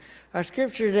Our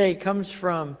scripture today comes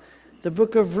from the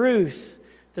book of Ruth,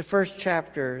 the first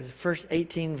chapter, the first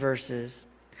 18 verses.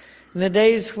 In the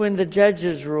days when the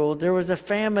judges ruled, there was a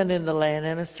famine in the land,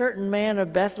 and a certain man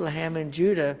of Bethlehem in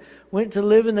Judah went to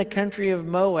live in the country of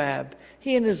Moab,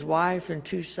 he and his wife and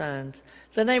 2 sons.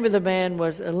 The name of the man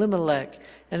was Elimelech,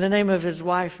 and the name of his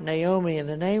wife Naomi, and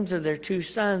the names of their 2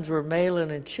 sons were Mahlon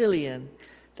and Chilion.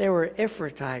 They were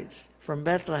Ephrathites from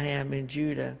Bethlehem in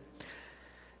Judah.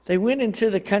 They went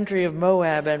into the country of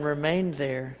Moab and remained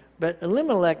there. But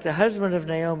Elimelech, the husband of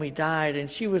Naomi, died, and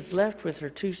she was left with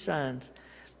her 2 sons.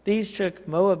 These took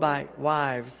Moabite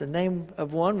wives. The name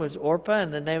of one was Orpah,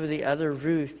 and the name of the other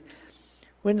Ruth.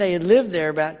 When they had lived there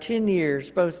about 10 years,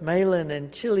 both Mahlon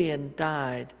and Chilion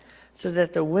died, so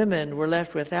that the women were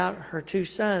left without her 2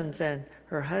 sons and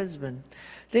her husband.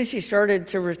 Then she started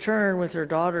to return with her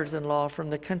daughters-in-law from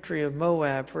the country of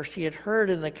Moab, for she had heard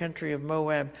in the country of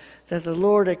Moab that the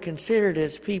Lord had considered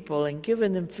his people and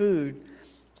given them food.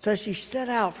 So she set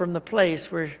out from the place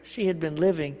where she had been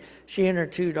living, she and her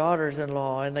 2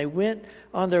 daughters-in-law, and they went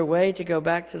on their way to go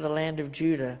back to the land of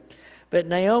Judah. But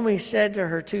Naomi said to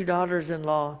her 2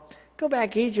 daughters-in-law, "Go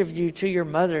back, each of you, to your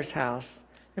mother's house,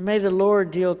 and may the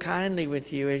Lord deal kindly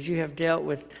with you as you have dealt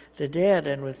with the dead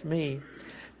and with me.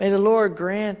 May the Lord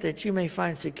grant that you may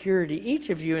find security,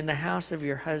 each of you, in the house of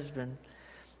your husband."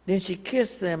 Then she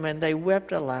kissed them, and they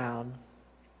wept aloud.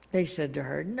 They said to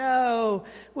her, "No,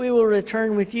 we will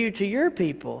return with you to your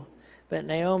people." But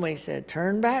Naomi said,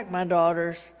 "Turn back, my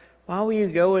daughters. Why will you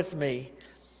go with me?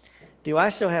 Do I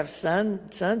still have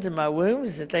sons in my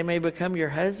wombs, that they may become your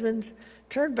husbands?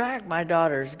 Turn back, my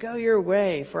daughters. Go your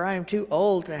way, for I am too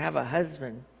old to have a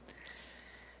husband.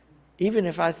 Even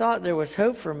if I thought there was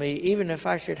hope for me, even if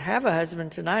I should have a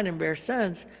husband tonight and bear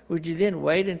sons, would you then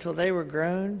wait until they were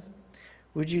grown?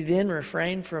 Would you then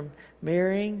refrain from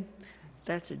marrying?"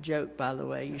 That's a joke, by the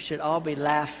way. You should all be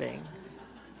laughing.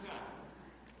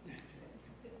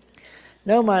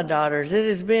 "No, my daughters, it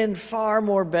has been far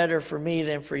more better for me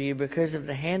than for you, because of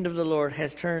the hand of the Lord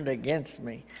has turned against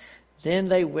me." Then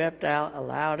they wept out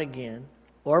aloud again.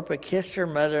 Orpah kissed her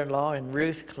mother-in-law, and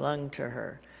Ruth clung to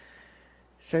her.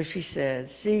 So she said,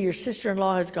 "See, your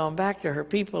sister-in-law has gone back to her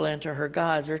people and to her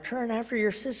gods. Return after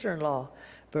your sister-in-law."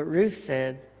 But Ruth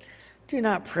said, "Do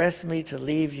not press me to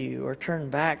leave you or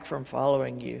turn back from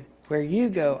following you. Where you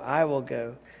go, I will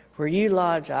go. Where you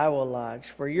lodge, I will lodge.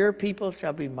 For your people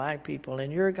shall be my people,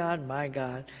 and your God my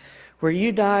God. Where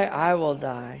you die, I will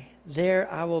die.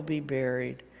 There I will be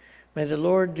buried. May the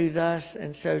Lord do thus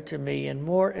and so to me, and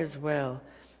more as well,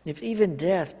 if even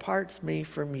death parts me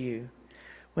from you."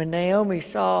 When Naomi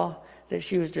saw that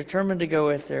she was determined to go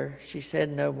with her, she said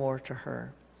no more to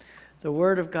her. The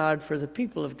word of God for the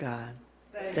people of God.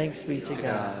 Thanks be to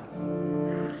God.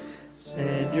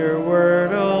 Send your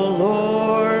word, O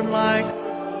Lord, like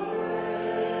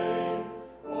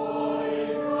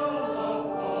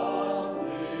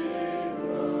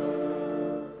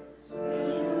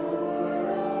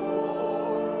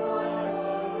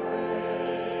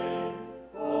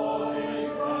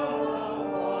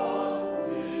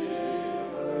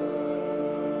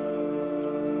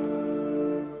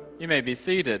You may be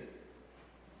seated.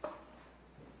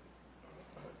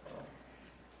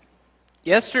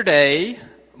 Yesterday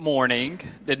morning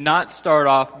did not start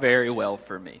off very well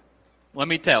for me. Let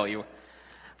me tell you.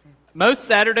 Most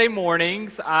Saturday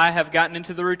mornings, I have gotten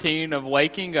into the routine of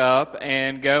waking up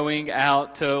and going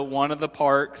out to one of the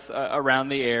parks around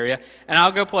the area, and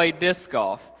I'll go play disc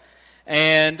golf.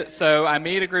 And so I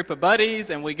meet a group of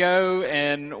buddies, and we go,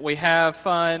 and we have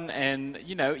fun. And,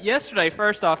 yesterday,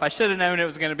 first off, I should have known it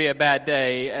was going to be a bad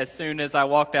day as soon as I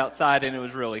walked outside, and it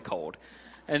was really cold.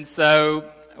 And so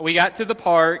we got to the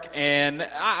park, and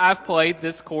I've played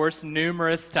this course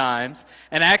numerous times.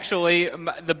 And actually,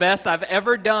 the best I've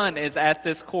ever done is at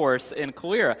this course in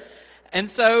Calera. And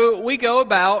so we go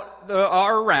about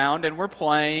our round, and we're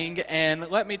playing, and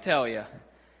let me tell you,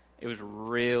 it was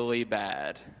really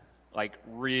bad. Like,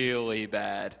 really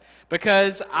bad.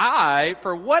 Because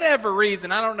for whatever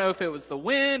reason, I don't know if it was the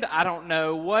wind, I don't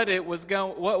know what was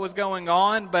going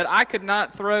on, but I could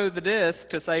not throw the disc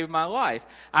to save my life.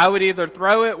 I would either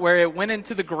throw it where it went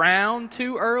into the ground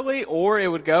too early, or it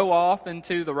would go off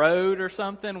into the road or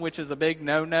something, which is a big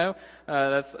no-no.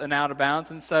 That's an out of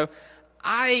bounds. And so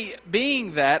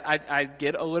being that I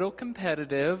get a little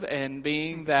competitive, and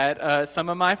being that some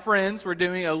of my friends were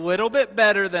doing a little bit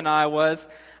better than I was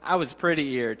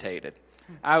pretty irritated.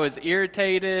 I was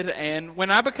irritated, and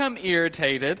when I become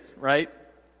irritated, right,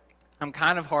 I'm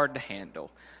kind of hard to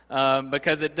handle.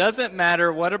 because it doesn't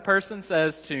matter what a person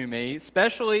says to me,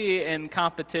 especially in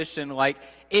competition. Like,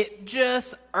 it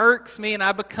just irks me, and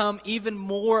I become even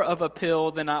more of a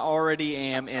pill than I already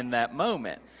am in that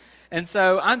moment. And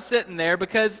so I'm sitting there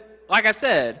because, like I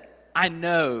said, I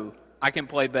know I can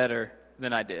play better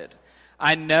than I did.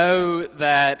 I know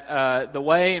that the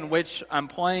way in which I'm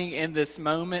playing in this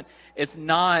moment is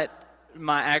not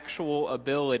my actual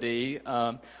ability.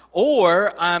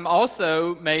 Or I'm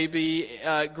also maybe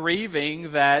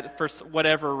grieving that for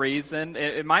whatever reason.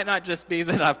 It might not just be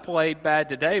that I've played bad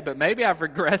today, but maybe I've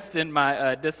regressed in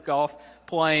my disc golf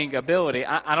playing ability.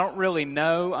 I don't really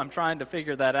know. I'm trying to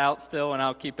figure that out still, and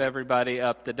I'll keep everybody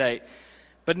up to date.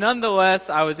 But nonetheless,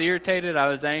 I was irritated. I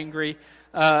was angry.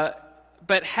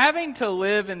 But having to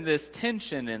live in this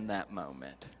tension in that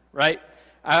moment, right?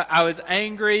 I was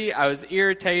angry, I was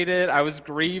irritated, I was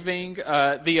grieving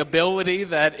the ability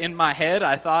that in my head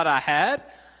I thought I had,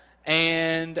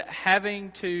 and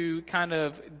having to kind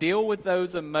of deal with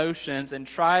those emotions and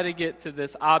try to get to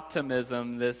this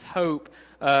optimism, this hope,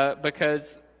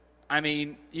 because, I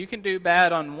mean, you can do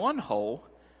bad on one hole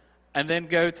and then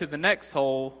go to the next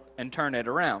hole and turn it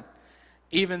around.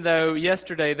 Even though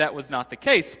yesterday that was not the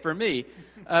case for me.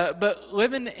 But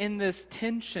living in this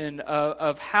tension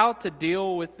of how to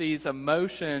deal with these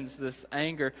emotions, this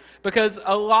anger. Because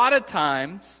a lot of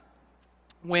times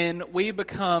when we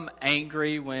become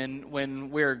angry, when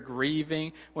we're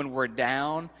grieving, when we're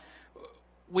down,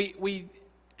 we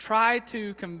try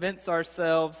to convince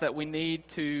ourselves that we need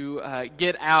to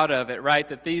get out of it, right?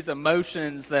 That these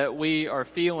emotions that we are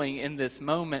feeling in this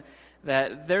moment,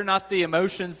 that they're not the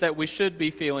emotions that we should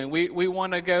be feeling. We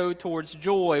want to go towards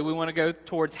joy. We want to go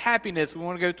towards happiness. We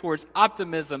want to go towards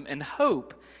optimism and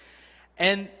hope.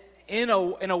 And in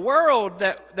a world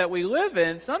that we live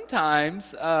in,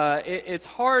 sometimes it's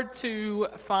hard to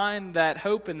find that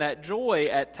hope and that joy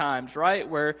at times, right?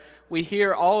 Where we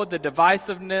hear all of the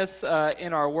divisiveness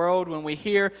in our world, when we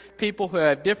hear people who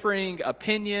have differing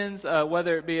opinions,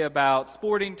 whether it be about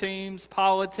sporting teams,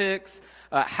 politics,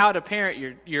 how to parent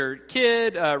your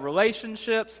kid,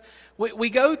 relationships. We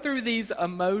go through these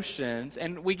emotions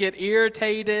and we get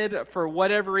irritated for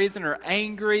whatever reason or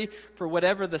angry for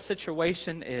whatever the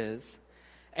situation is.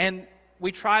 And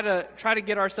we try to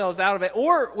get ourselves out of it.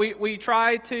 Or we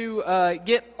try to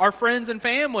get our friends and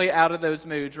family out of those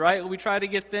moods, right? We try to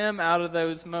get them out of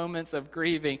those moments of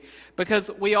grieving because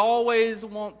we always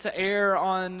want to err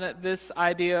on this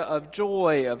idea of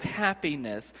joy, of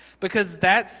happiness, because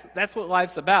that's what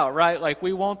life's about, right? Like,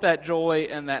 we want that joy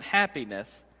and that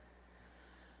happiness.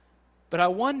 But I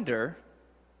wonder,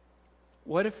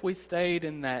 what if we stayed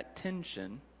in that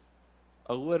tension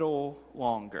a little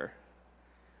longer?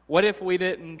 What if we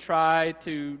didn't try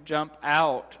to jump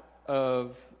out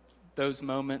of those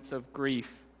moments of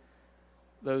grief,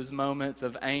 those moments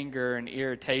of anger and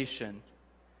irritation,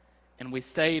 and we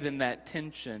stayed in that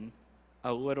tension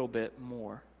a little bit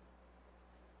more?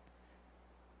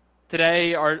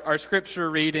 Today, our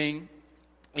scripture reading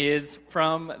is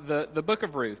from the book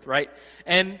of Ruth, right?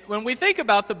 And when we think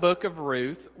about the book of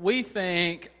Ruth, we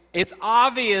think it's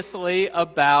obviously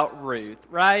about Ruth,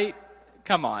 right?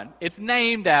 Come on, it's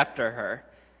named after her.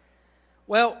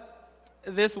 Well,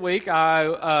 this week I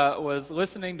was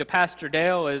listening to Pastor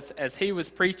Dale as he was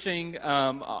preaching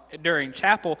during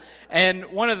chapel, and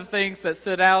one of the things that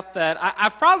stood out that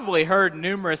I've probably heard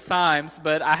numerous times,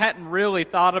 but I hadn't really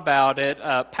thought about it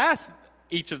past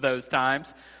each of those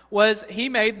times, was he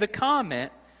made the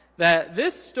comment that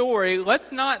this story,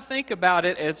 let's not think about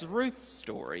it as Ruth's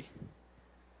story,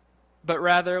 but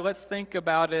rather let's think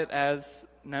about it as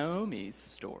Naomi's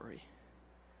story.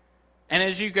 And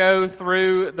as you go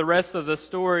through the rest of the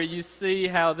story, you see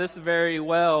how this very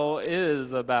well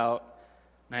is about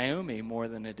Naomi more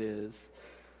than it is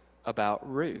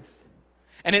about Ruth.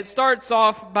 And it starts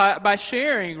off by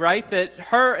sharing, right, that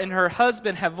her and her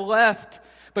husband have left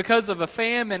because of a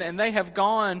famine, and they have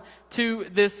gone to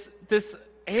this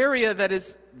area that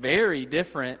is very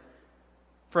different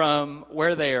from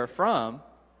where they are from.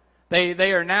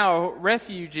 They are now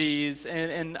refugees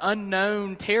in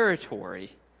unknown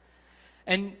territory.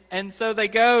 And so they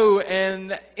go,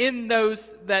 and in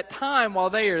that time while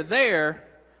they are there,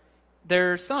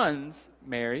 their sons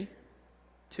marry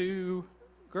 2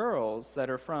 girls that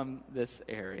are from this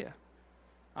area.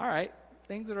 All right,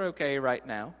 things are okay right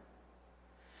now.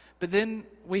 But then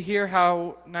we hear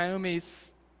how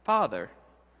Naomi's father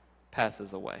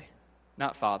passes away.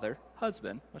 Not father,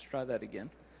 husband. Let's try that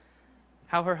again.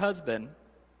 How her husband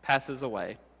passes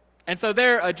away. And so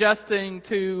they're adjusting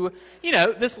to,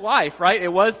 this life, right?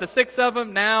 It was the 6 of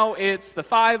them, now it's the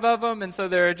 5 of them, and so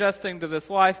they're adjusting to this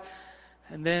life.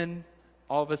 And then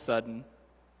all of a sudden,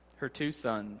 her 2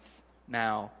 sons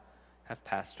now have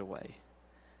passed away.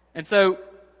 And so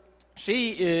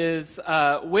she is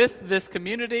with this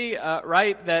community,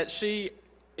 right, that she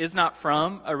is not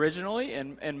from originally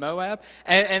in Moab.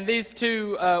 And these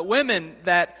 2 women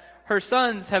that her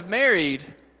sons have married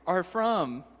are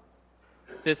from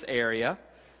this area.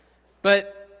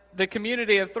 But the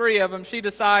community of 3 of them, she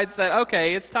decides that,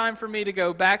 okay, it's time for me to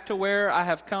go back to where I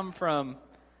have come from,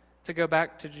 to go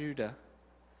back to Judah.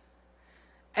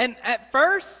 And at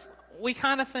first, we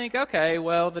kind of think, okay,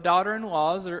 well, the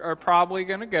daughter-in-laws are probably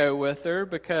going to go with her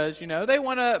because, they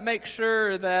want to make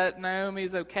sure that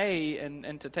Naomi's okay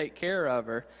and to take care of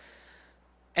her.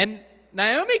 And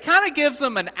Naomi kind of gives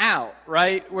them an out,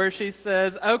 right, where she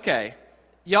says, okay,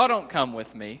 y'all don't come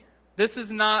with me. This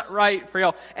is not right for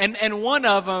y'all. And one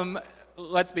of them,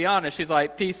 let's be honest, she's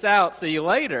like, peace out, see you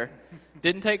later.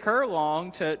 Didn't take her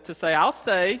long to say, I'll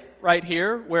stay right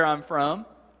here where I'm from,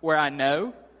 where I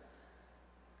know.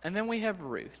 And then we have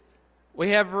Ruth. We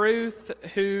have Ruth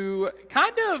who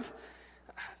kind of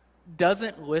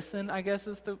doesn't listen, I guess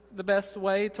is the best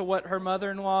way, to what her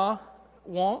mother-in-law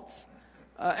wants.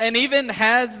 And even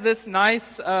has this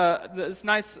nice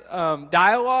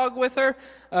dialogue with her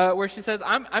where she says,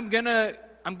 I'm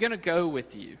gonna go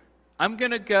with you. I'm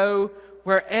gonna go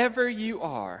wherever you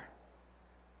are.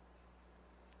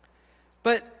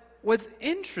 But what's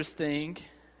interesting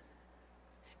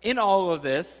in all of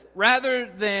this, rather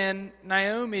than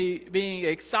Naomi being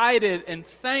excited and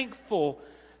thankful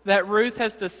that Ruth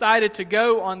has decided to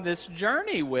go on this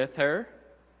journey with her,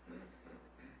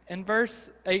 in verse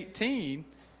 18,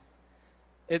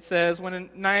 it says,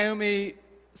 when Naomi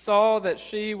saw that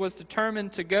she was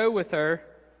determined to go with her,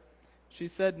 she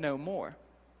said no more.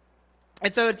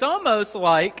 And so it's almost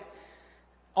like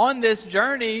on this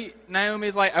journey,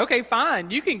 Naomi's like, okay,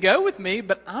 fine, you can go with me,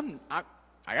 but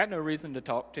I got no reason to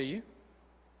talk to you.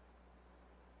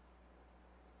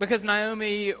 Because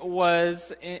Naomi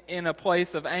was in a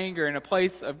place of anger, in a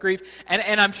place of grief.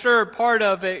 And I'm sure part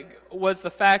of it was the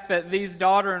fact that these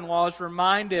daughter-in-laws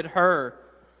reminded her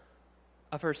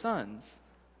of her sons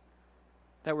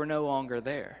that were no longer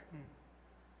there.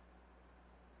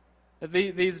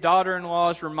 These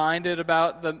daughter-in-laws reminded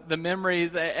about the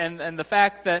memories and the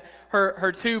fact that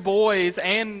her 2 boys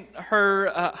and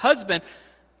her husband,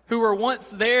 who were once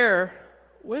there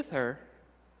with her,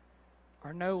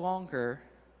 are no longer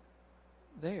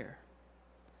there.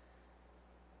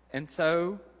 And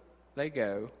so they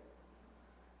go.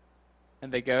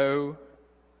 And they go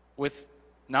with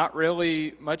not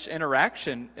really much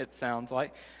interaction, it sounds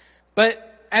like. But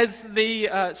as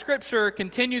the scripture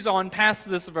continues on past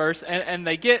this verse, and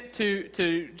they get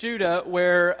to Judah,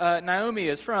 where Naomi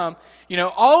is from,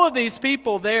 all of these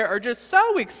people there are just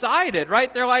so excited,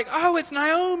 right? They're like, oh, it's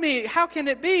Naomi. How can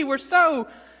it be? We're so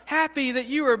happy that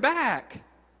you are back.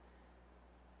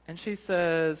 And she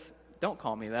says, don't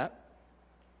call me that.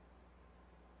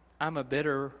 I'm a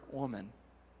bitter woman.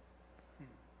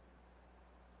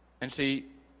 And she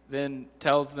then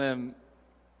tells them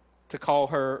to call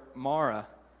her Mara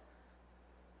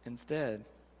instead.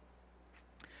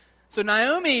 So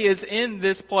Naomi is in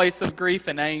this place of grief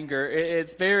and anger.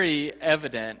 It's very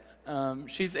evident.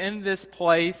 She's in this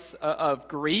place of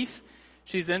grief.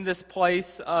 She's in this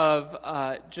place of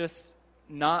just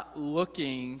not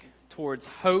looking towards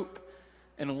hope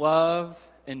and love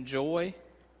and joy.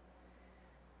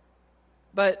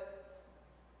 But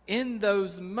in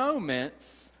those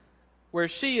moments where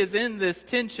she is in this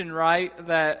tension, right,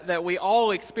 that we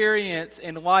all experience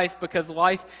in life, because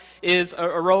life is a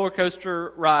roller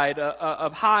coaster ride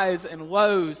of highs and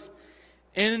lows,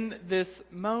 in this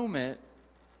moment,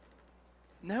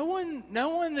 no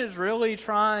one is really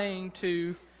trying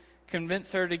to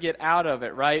convince her to get out of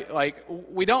it, right? Like,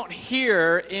 we don't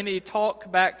hear any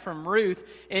talk back from Ruth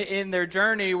in their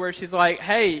journey where she's like,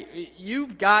 hey,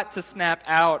 you've got to snap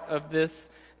out of this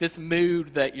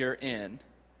mood that you're in.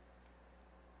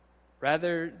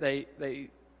 Rather, they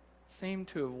seem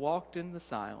to have walked in the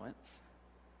silence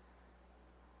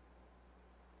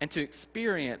and to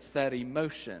experience that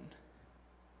emotion,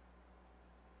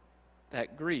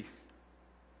 that grief.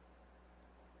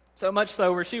 So much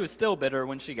so where she was still bitter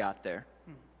when she got there.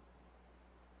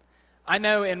 I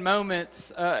know in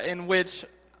moments in which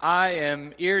I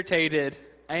am irritated,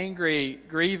 angry,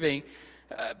 grieving,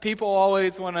 people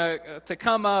always want to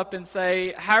come up and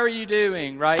say, how are you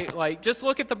doing, right? Like, just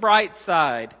look at the bright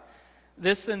side,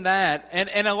 this and that.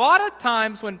 And a lot of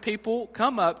times when people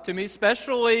come up to me,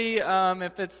 especially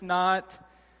if it's not,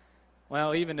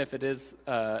 well, even if it is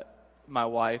my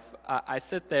wife, I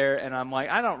sit there and I'm like,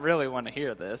 I don't really want to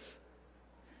hear this.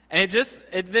 And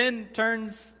it then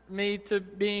turns me to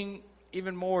being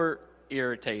even more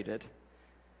irritated.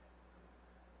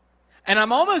 And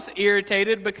I'm almost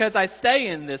irritated because I stay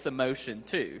in this emotion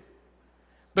too.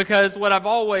 Because what I've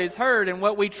always heard and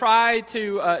what we try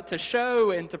to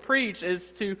show and to preach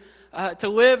is to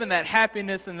live in that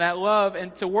happiness and that love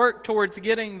and to work towards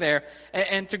getting there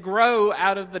and to grow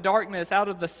out of the darkness, out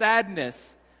of the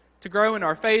sadness, to grow in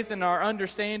our faith and our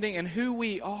understanding and who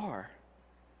we are.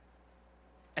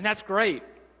 And that's great.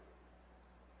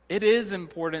 It is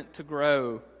important to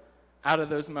grow out of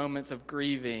those moments of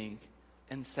grieving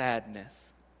and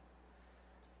sadness.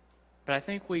 But I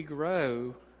think we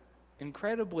grow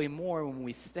incredibly more when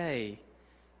we stay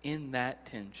in that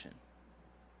tension,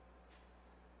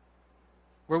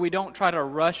 where we don't try to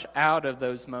rush out of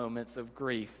those moments of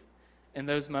grief and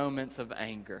those moments of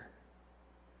anger,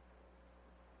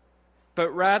 but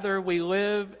rather we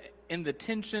live in the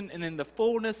tension and in the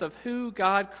fullness of who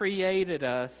God created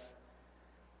us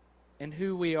and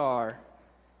who we are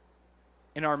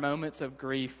in our moments of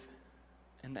grief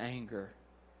and anger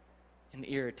and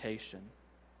irritation.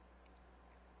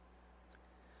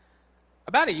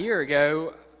 About a year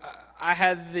ago, I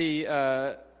had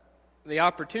the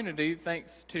opportunity,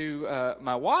 thanks to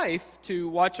my wife, to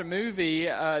watch a movie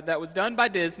that was done by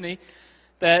Disney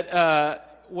that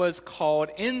was called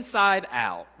Inside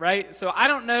Out, right? So I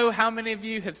don't know how many of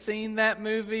you have seen that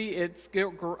movie. It's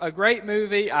a great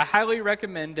movie. I highly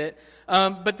recommend it.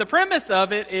 But the premise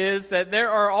of it is that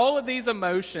there are all of these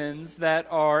emotions that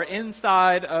are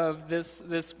inside of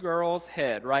this girl's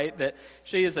head, right? That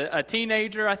she is a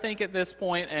teenager, I think, at this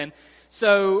point, and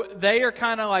so they are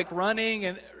kind of like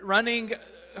running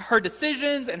her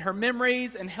decisions and her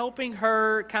memories and helping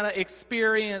her kind of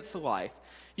experience life.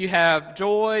 You have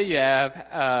joy, you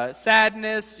have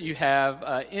sadness, you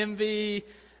have envy,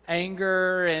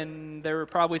 anger, and there were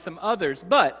probably some others.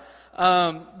 But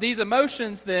these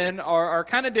emotions then are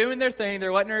kind of doing their thing.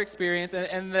 They're letting her experience,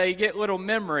 and they get little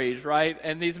memories, right?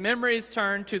 And these memories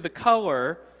turn to the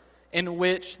color in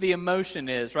which the emotion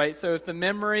is, right? So if the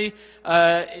memory,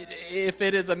 if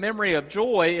it is a memory of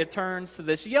joy, it turns to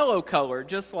this yellow color,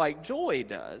 just like joy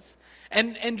does.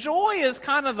 And joy is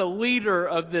kind of the leader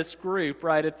of this group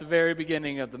right at the very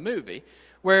beginning of the movie,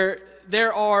 where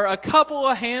there are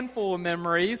a handful of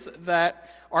memories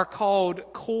that are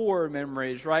called core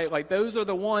memories, right? Like those are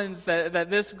the ones that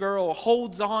this girl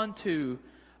holds on to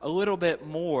a little bit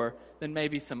more than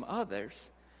maybe some others.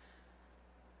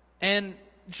 And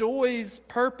joy's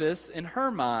purpose in her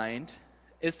mind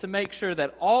is to make sure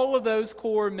that all of those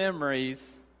core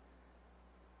memories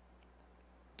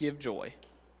give joy.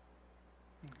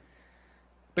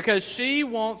 Because she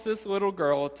wants this little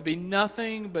girl to be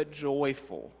nothing but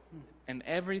joyful in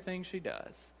everything she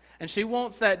does. And she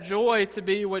wants that joy to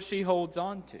be what she holds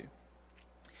on to.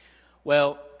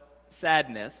 Well,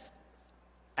 sadness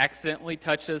accidentally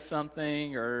touches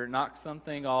something or knocks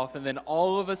something off, and then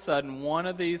all of a sudden one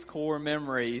of these core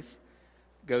memories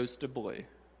goes to blue.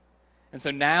 And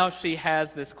so now she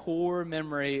has this core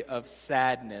memory of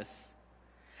sadness.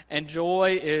 And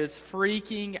Joy is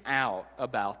freaking out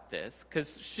about this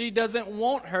because she doesn't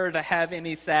want her to have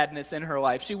any sadness in her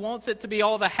life. She wants it to be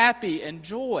all the happy and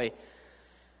joy.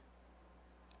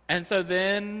 And so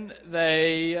then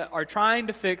they are trying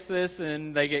to fix this,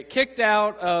 and they get kicked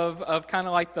out of kind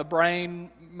of like the brain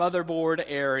motherboard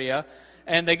area.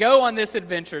 And they go on this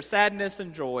adventure, sadness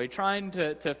and joy, trying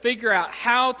to figure out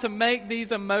how to make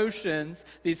these emotions,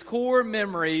 these core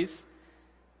memories,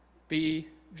 be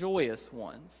joyous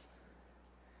ones.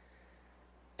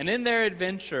 And in their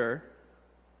adventure,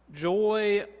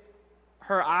 Joy,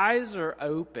 her eyes are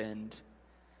opened,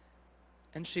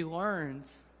 and she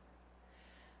learns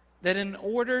that in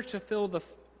order to feel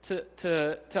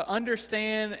to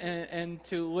understand and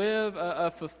to live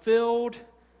a fulfilled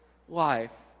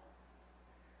life,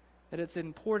 that it's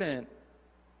important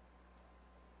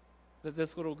that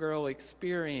this little girl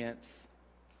experience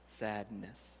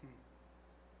sadness,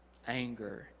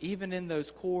 anger, even in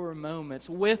those core moments,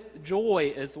 with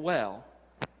joy as well.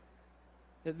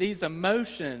 That these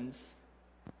emotions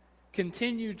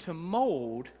continue to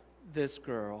mold this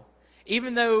girl.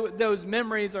 Even though those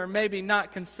memories are maybe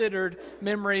not considered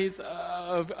memories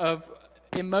of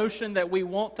emotion that we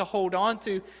want to hold on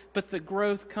to, but the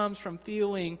growth comes from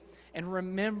feeling and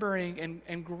remembering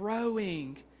and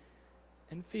growing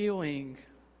and feeling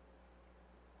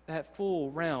that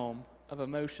full realm of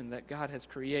emotion that God has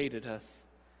created us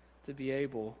to be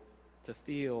able to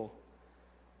feel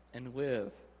and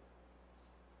live.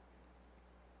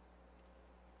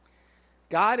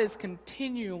 God is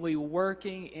continually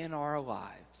working in our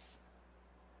lives.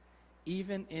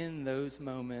 even in those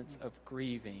moments of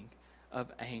grieving,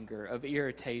 of anger, of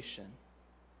irritation.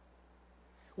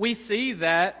 We see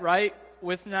that, right,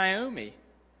 with Naomi.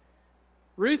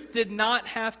 Ruth did not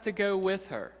have to go with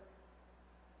her.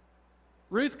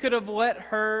 Ruth could have let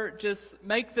her just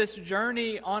make this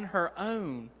journey on her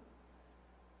own.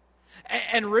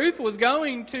 And Ruth was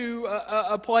going to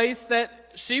a place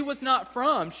that she was not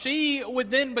from. She would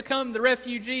then become the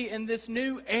refugee in this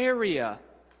new area.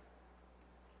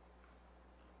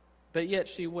 But yet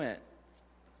she went.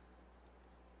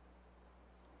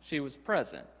 She was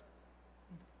present.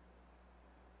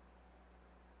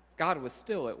 God was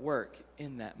still at work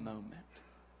in that moment.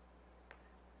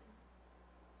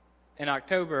 In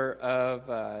October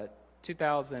of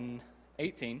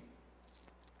 2018,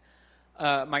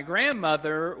 my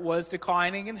grandmother was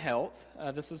declining in health.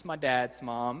 This was my dad's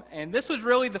mom. And this was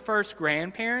really the first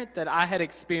grandparent that I had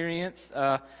experienced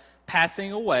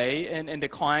passing away and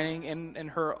declining in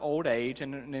her old age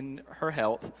and in her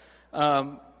health.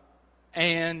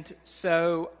 And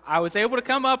so I was able to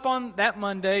come up on that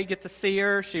Monday, get to see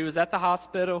her. She was at the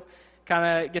hospital,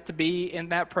 kind of get to be in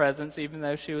that presence, even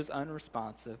though she was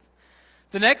unresponsive.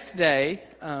 The next day,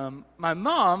 my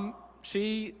mom,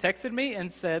 she texted me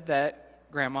and said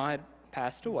that Grandma had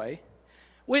passed away,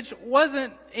 which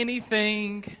wasn't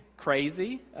anything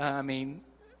crazy.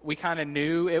 We kind of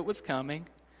knew it was coming.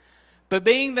 But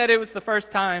being that it was the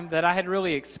first time that I had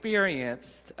really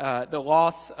experienced the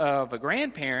loss of a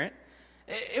grandparent,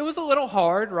 it was a little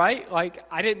hard, right? Like,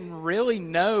 I didn't really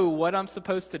know what I'm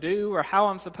supposed to do or how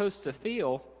I'm supposed to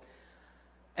feel.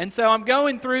 And so I'm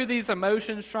going through these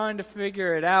emotions, trying to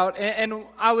figure it out. And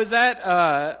I was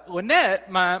at Lynette,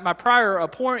 my prior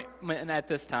appointment at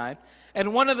this time.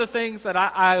 And one of the things that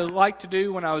I liked to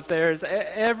do when I was there is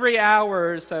every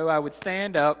hour or so I would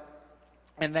stand up,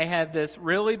 and they had this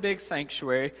really big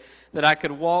sanctuary that I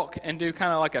could walk and do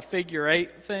kind of like a figure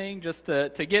eight thing just to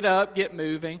get up, get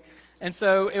moving. And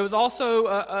so it was also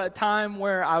a time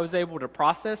where I was able to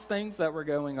process things that were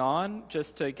going on,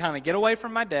 just to kind of get away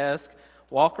from my desk,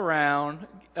 walk around,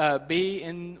 be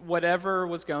in whatever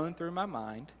was going through my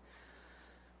mind.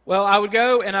 Well, I would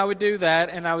go and I would do that,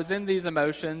 and I was in these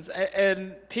emotions,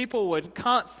 and people would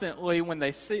constantly, when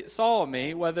they saw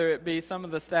me, whether it be some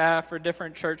of the staff or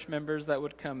different church members that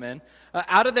would come in,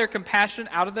 out of their compassion,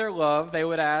 out of their love, they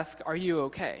would ask, "Are you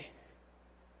okay?"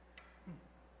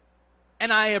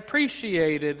 And I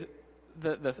appreciated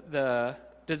the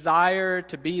desire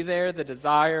to be there, the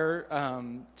desire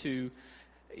to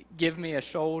give me a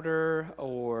shoulder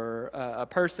or a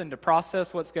person to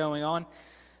process what's going on.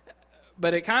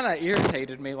 But it kind of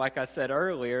irritated me, like I said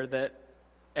earlier, that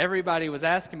everybody was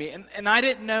asking me, and I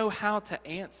didn't know how to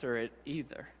answer it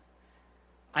either.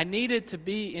 I needed to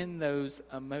be in those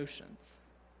emotions.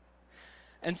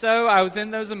 And so I was in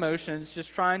those emotions,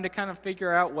 just trying to kind of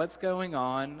figure out what's going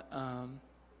on,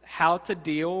 how to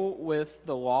deal with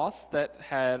the loss that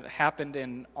had happened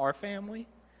in our family.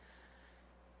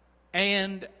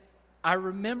 And I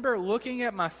remember looking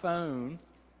at my phone,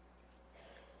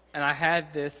 and I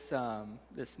had this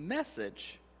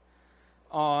message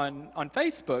on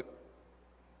Facebook.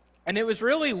 And it was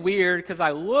really weird because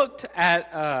I looked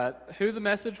at who the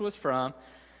message was from,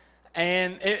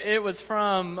 and it was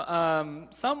from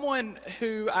someone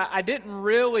who I didn't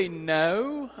really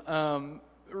know.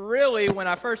 Really, when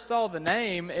I first saw the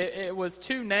name, it was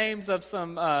two names of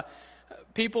some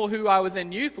people who I was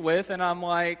in youth with, and I'm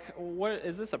like, what,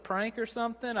 is this a prank or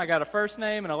something? I got a first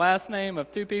name and a last name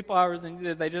of two people I was in.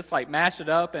 Did they just like mash it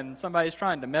up and somebody's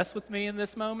trying to mess with me in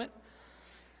this moment?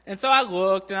 And so I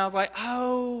looked and I was like,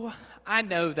 oh, I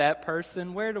know that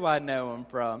person. Where do I know him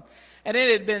from? And it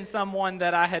had been someone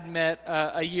that I had met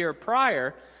a year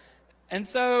prior. And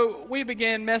so we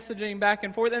began messaging back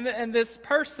and forth. And this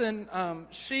person,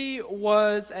 she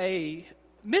was a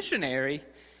missionary.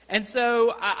 And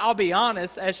so I'll be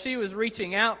honest, as she was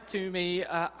reaching out to me,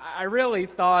 I really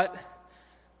thought,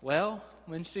 well,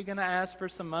 when's she going to ask for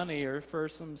some money or for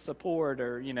some support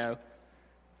or, you know.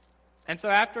 And so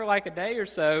after like a day or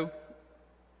so,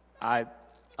 I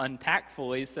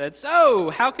untactfully said, so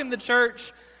how can the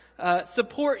church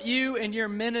support you in your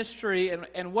ministry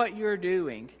and what you're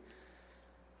doing?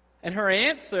 And her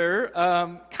answer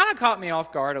kind of caught me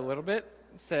off guard a little bit.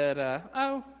 Said,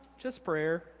 oh, just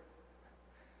prayer.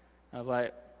 I was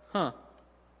like,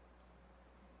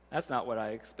 that's not what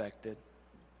I expected.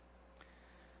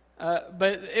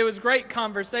 But it was great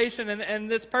conversation,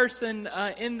 and this person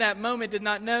in that moment did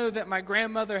not know that my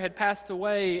grandmother had passed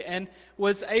away and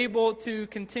was able to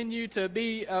continue to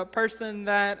be a person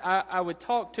that I would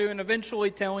talk to, and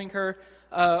eventually telling her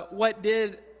what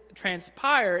did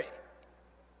transpire.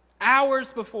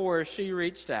 hours before she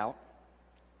reached out,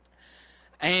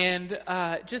 and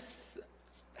just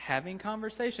having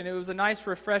conversation. It was a nice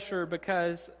refresher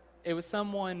because it was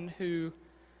someone who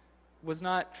was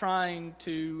not trying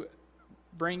to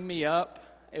bring me up.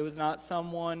 It was not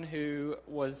someone who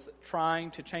was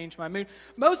trying to change my mood,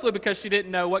 mostly because she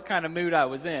didn't know what kind of mood I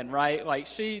was in, right? Like,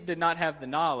 she did not have the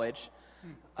knowledge.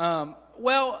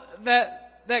 Well,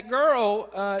 that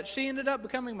girl, she ended up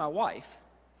becoming my wife.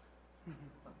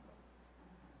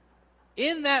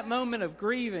 In that moment of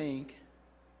grieving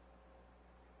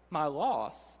my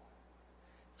loss,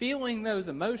 feeling those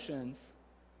emotions,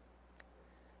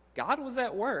 God was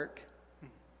at work.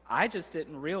 I just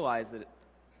didn't realize it.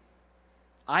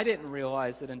 I didn't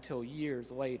realize it until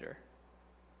years later.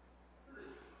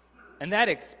 And that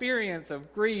experience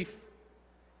of grief,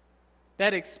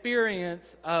 that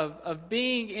experience of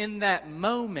being in that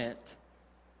moment,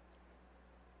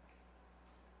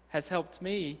 has helped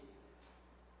me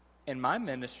in my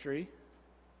ministry.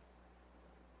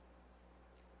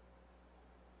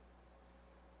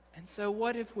 And so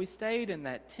what if we stayed in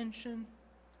that tension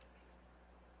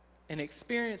and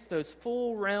experienced those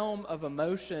full realm of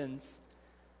emotions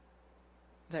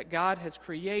that God has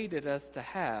created us to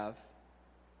have,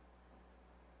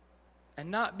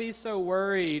 and not be so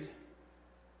worried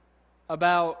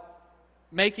about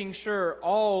making sure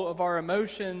all of our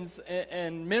emotions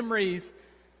and memories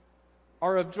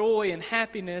are of joy and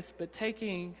happiness, but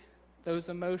taking those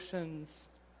emotions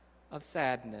of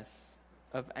sadness,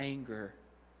 of anger,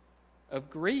 of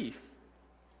grief,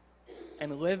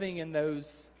 and living in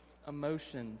those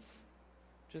emotions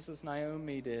just as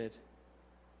Naomi did,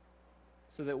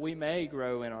 so that we may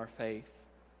grow in our faith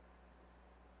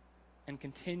and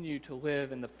continue to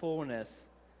live in the fullness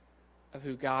of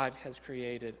who God has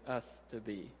created us to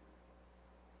be.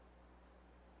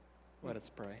 Let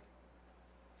us pray.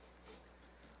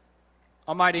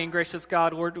 Almighty and gracious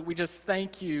God, Lord, we just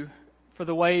thank you for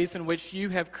the ways in which you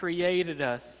have created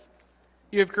us.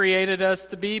 You have created us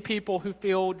to be people who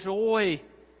feel joy,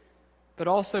 but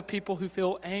also people who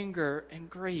feel anger and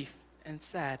grief and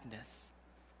sadness.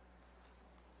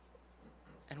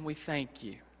 And we thank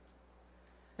you.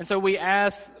 And so we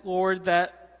ask, Lord,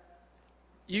 that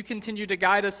you continue to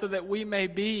guide us so that we may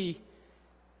be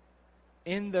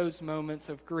in those moments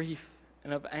of grief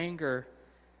and of anger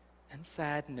and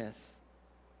sadness,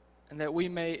 and that we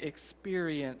may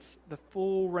experience the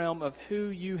full realm of who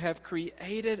you have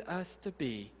created us to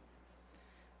be,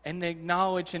 and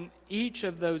acknowledge in each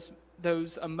of those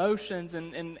emotions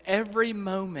and in every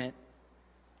moment,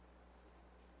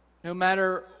 no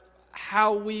matter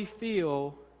how we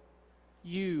feel,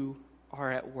 you are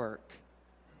at work.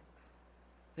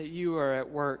 That you are at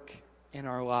work in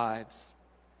our lives.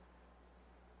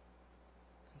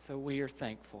 And so we are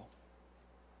thankful.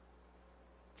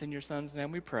 It's in your Son's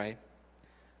name we pray.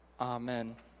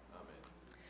 Amen.